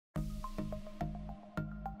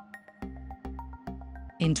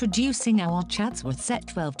Introducing our Chatsworth Set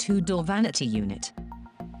 12 2-door vanity unit.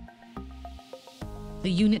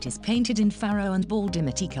 The unit is painted in farrow and Ball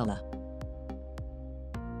Dimity Colour.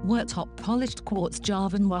 Worktop polished quartz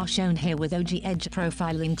Javanoir shown here with OG edge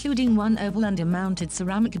profile, including one oval under-mounted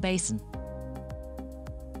ceramic basin.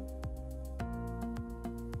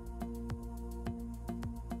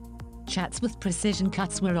 Chatsworth precision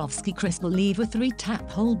cut Swarovski crystal lever 3-tap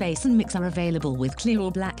hole basin mix are available with clear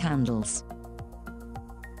or black handles.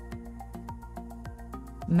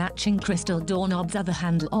 Matching crystal doorknobs, other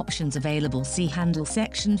handle options available. See handle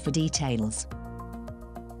section for details.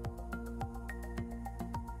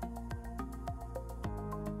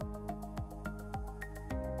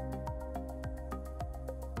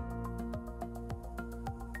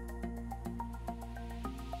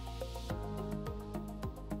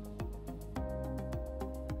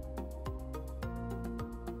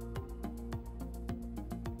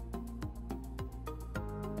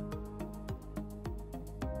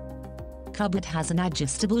 Cupboard has an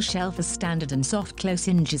adjustable shelf as standard and soft close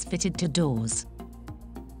hinges fitted to doors.